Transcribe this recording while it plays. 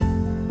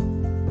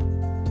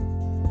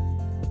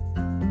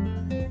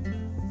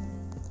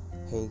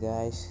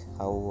guys,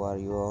 how are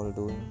you all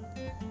doing?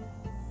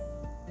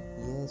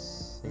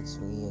 Yes, it's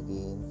me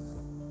again,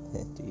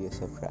 to your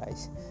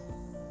surprise.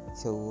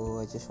 So,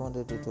 I just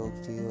wanted to talk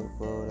to you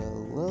about a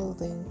little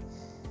thing.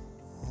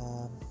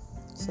 Um,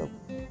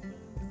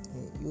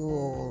 you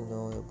all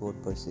know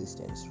about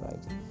persistence,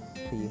 right?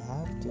 So, you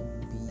have to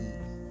be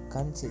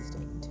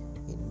consistent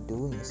in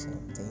doing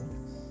something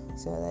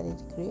so that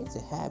it creates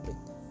a habit.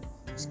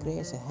 It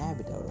creates a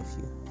habit out of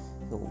you.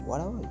 So,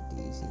 whatever it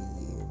is,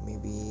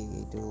 maybe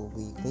it will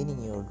be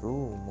cleaning your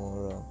room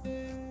or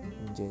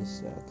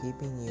just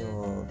keeping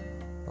your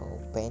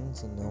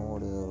pens in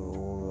order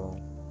or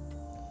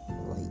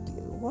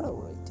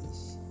whatever it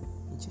is,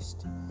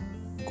 just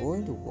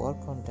going to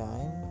work on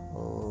time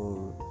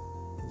or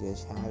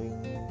just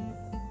having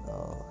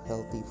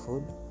healthy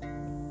food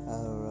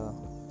or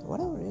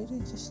whatever it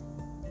is,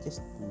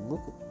 just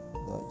look at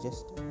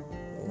just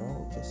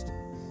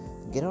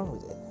get on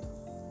with it,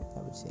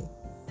 I would say,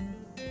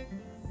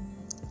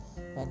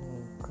 and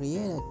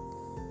create a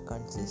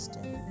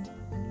consistent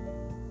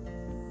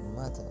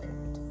method.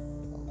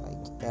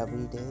 Like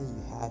every day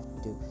you have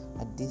to,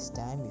 at this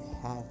time you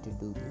have to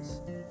do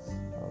this.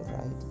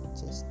 Alright,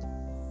 just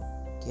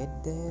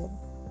get there,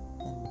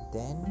 and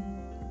then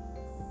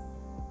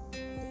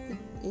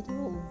it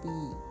will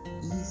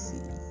be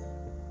easy.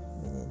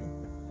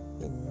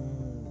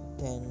 In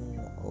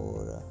 10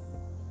 or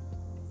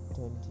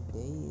 20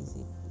 days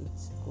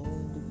it's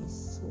going to be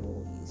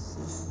so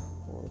easy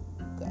for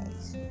you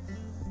guys.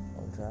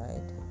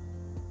 Alright,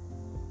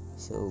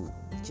 so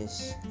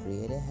just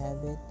create a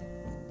habit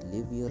and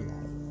live your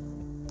life.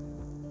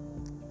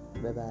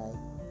 Bye bye.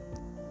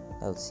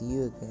 I'll see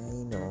you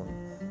again on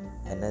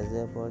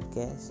another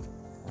podcast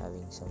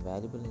having some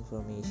valuable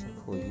information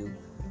for you.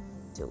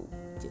 So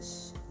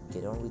just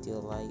get on with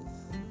your life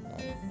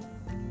and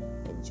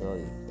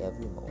enjoy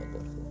every moment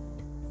of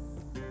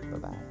it. Bye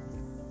bye.